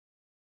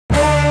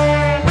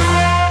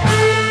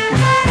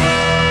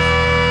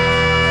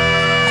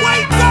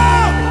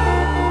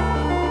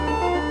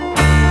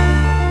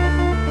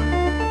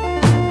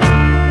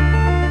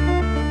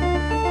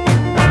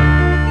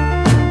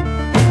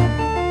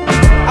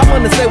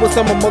wanna say what's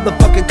on my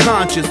motherfucking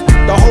conscience.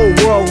 The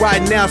whole world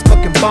right now is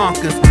fucking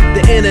bonkers.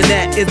 The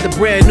internet is the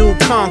brand new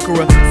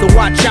conqueror, so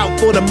watch out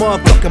for the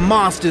motherfucking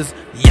monsters.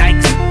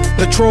 Yikes.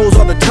 The trolls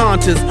are the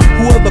taunters.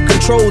 Whoever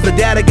controls the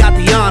data got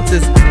the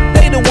answers.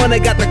 They the one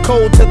that got the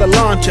code to the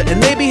launcher,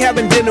 and they be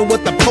having dinner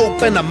with the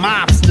Pope and the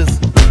mobsters.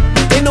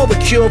 They know the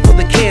cure for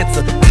the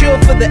cancer, cure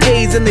for the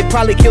AIDS, and they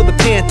probably kill the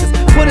Panthers.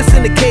 Put us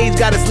in the cage,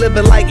 got us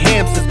living like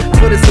hamsters.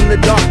 Put us in the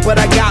dark, but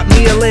I got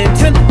me a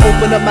lantern.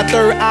 Open up my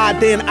third eye,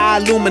 then I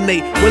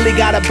illuminate. Really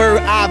got a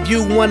bird eye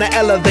view, wanna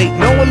elevate.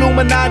 No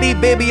Illuminati,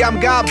 baby, I'm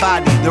God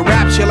body. The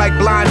rapture like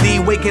Blondie,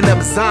 waking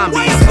up zombies.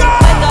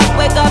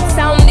 Wake up,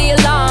 sound the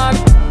alarm.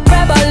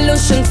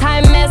 Revolution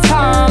time has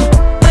come.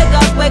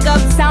 Wake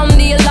up, sound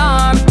the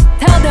alarm.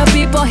 Tell the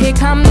people here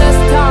come the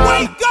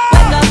storm.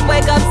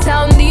 Wake up,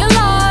 sound the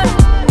alarm.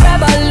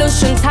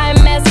 Revolution time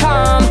has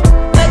come.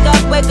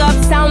 Wake up,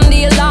 sound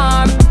the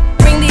alarm.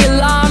 Ring the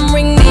alarm,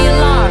 ring the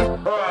alarm.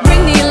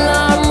 Ring the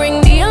alarm,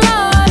 ring the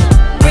alarm.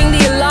 Ring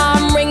the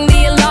alarm, ring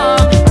the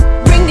alarm.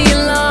 Ring the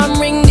alarm,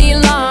 ring the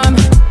alarm.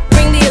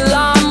 Ring the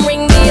alarm,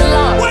 ring the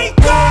alarm. Wake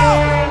up!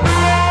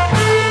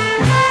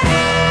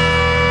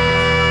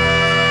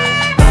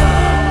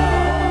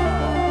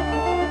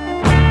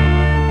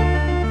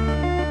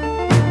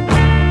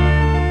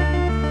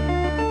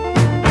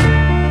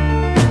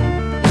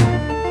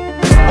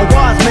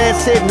 Man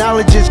said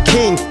knowledge is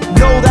king.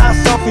 Know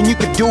thyself and you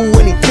can do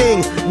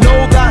anything.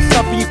 Know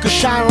thyself and you can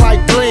shine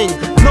like bling.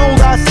 Know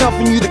thyself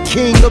and you the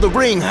king of the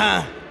ring,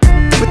 huh?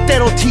 But they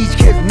don't teach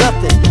kids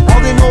nothing. All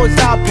they know is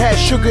iPad,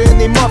 sugar in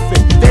they muffin.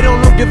 They don't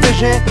know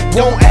division,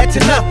 don't add to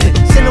nothing.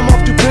 Send them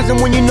off to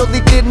prison when you know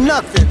they did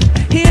nothing.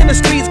 He in the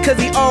streets cause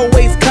he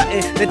always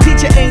cutting. The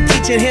teacher ain't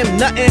teaching him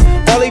nothing.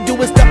 All they do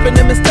is stuffing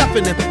him and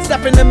stuffing him.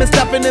 Stuffing him and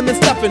stuffing him and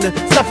stuffing him.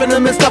 Stuffing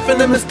him and stuffing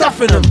him and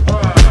stuffing him.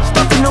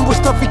 Stuffing him with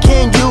stuff he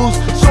can't use.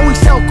 So he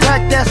sell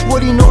crack, that's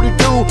what he know to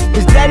do.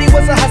 His daddy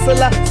was a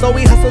hustler, so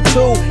he hustled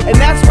too. And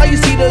that's why you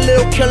see the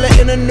little killer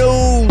in the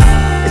news.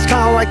 It's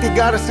kinda like they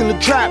got us in the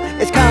trap.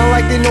 It's kinda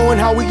like they knowing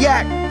how we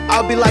act.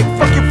 I'll be like,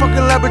 fuck your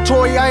fucking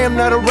laboratory, I am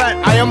not a rat.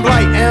 I am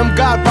light, I am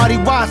God, body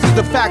wise is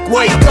the fact.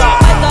 Wake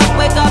up!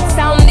 Wake up,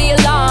 sound the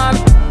alarm.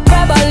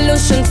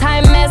 Revolution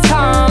time has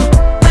come.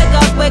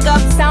 Wake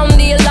up, sound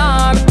the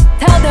alarm.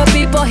 Tell the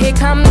people here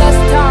come the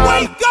storm.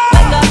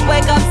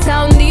 Wake up,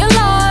 sound the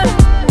alarm.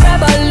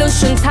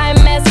 Revolution time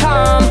has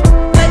come.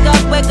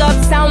 Wake up,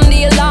 sound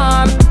the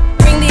alarm.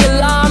 Ring the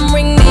alarm,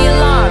 ring the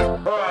alarm.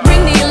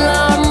 Ring the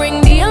alarm,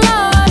 ring the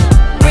alarm.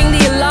 Ring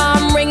the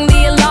alarm, ring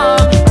the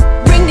alarm.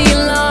 Ring the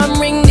alarm,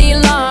 ring the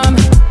alarm.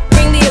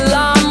 Ring the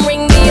alarm,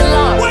 ring the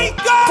alarm. Wake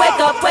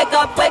up, wake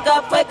up, wake up, wake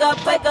up, wake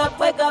up, wake up,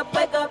 wake up,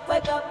 wake up,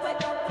 wake up,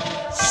 wake up.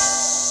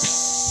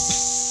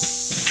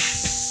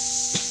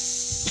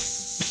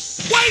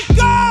 Wake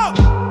up!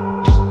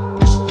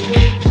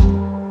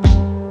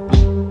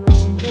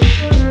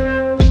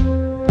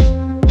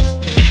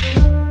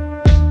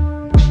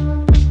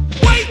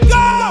 Wake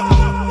up!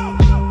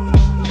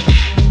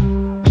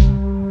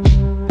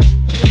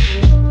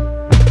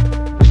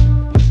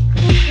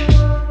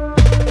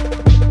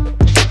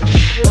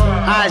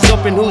 Eyes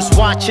open, who's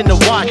watching the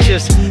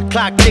watchers?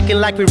 Clock ticking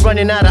like we're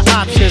running out of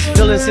options.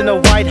 Villains in the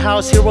White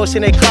House, heroes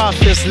in their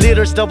coffins.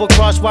 Leaders double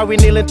cross while we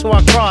kneeling to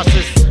our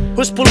crosses.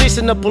 Who's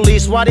policing the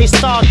police? Why they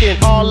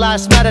stalking? All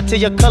lives matter to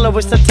your color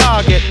is the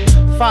target.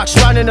 Fox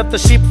rounding up the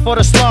sheep for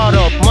the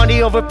slaughter.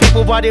 Money over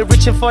people while they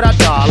reaching for that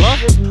dollar.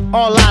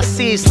 All I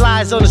see is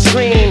lies on the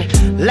screen.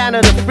 Land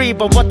of the free,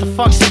 but what the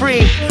fuck's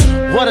free?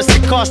 What does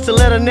it cost to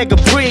let a nigga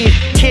breathe?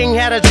 King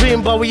had a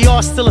dream, but we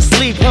all still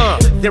asleep, huh?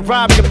 They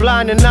rob you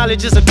blind and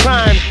knowledge is a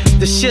crime.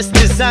 The shit's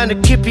designed to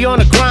keep you on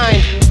the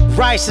grind.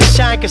 Rise and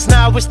shine, cause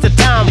now it's the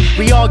time.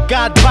 We all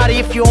got body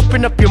if you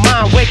open up your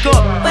mind. Wake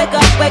up!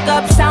 Wake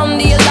up, sound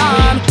the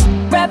alarm.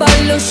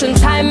 Revolution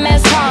time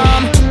has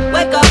come.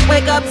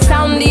 Wake up,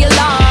 sound the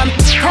alarm.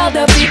 Tell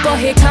the people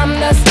here come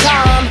the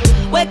storm.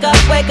 Wake up,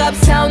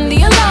 sound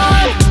the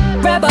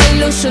alarm.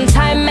 Revolution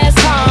time has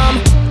come.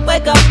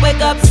 Wake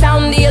up,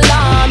 sound the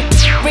alarm.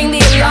 Ring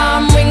the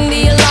alarm, ring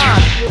the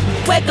alarm.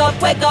 Wake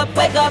up, wake up,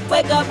 wake up,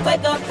 wake up,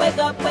 wake up, wake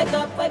up, wake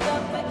up, wake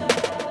up, wake up.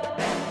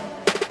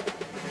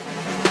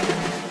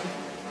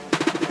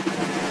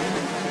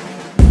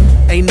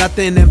 Ain't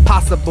nothing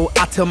impossible,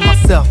 I tell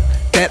myself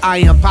that I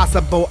am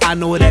possible. I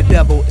know that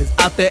devil is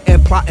out there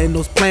and plotting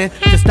those plans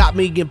to stop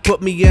me and put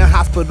me in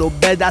hospital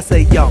bed. I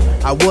say, yo,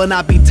 I will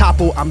not be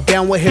toppled. I'm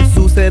down with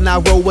Jesus and I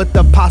roll with the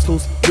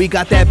apostles. We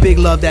got that big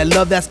love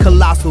that's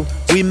colossal.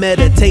 We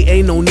meditate,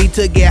 ain't no need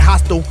to get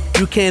hostile.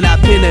 You cannot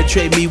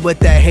penetrate me with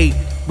that hate.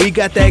 We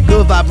got that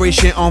good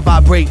vibration on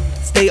vibrate.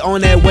 Stay on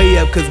that way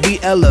up cause we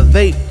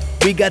elevate.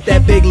 We got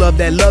that big love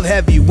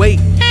heavyweight.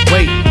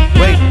 Wait,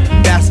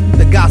 that's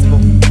the gospel.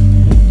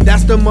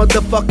 That's the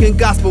motherfucking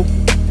gospel.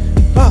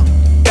 Oh,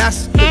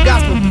 that's the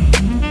gospel.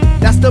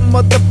 That's the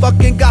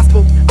motherfucking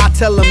gospel. I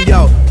tell them,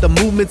 yo, the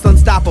movement's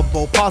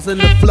unstoppable. Pausing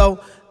the flow,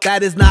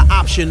 that is not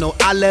optional.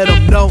 I let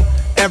them know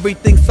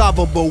everything's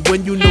solvable.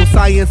 When you know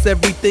science,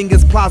 everything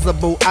is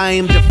plausible. I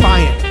am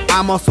defiant,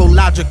 I'm also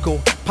logical.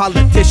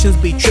 Politicians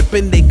be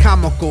tripping, they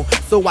comical.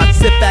 So I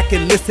sit back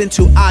and listen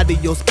to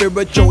audio.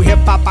 Spiritual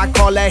hip-hop, I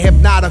call that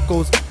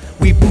hypnoticals.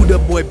 We Buddha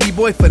boy,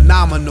 B-boy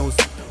phenomenals.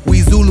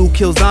 We Zulu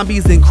kill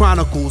zombies in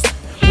chronicles.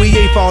 We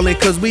ain't falling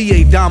cause we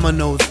ain't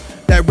dominoes.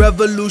 That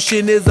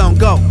revolution is on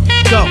go,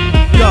 go,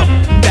 go.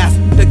 That's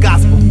the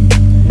gospel.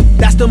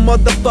 That's the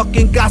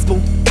motherfucking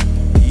gospel.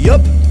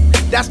 Yup,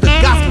 that's the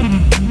gospel.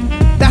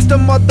 That's the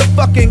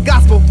motherfucking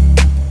gospel.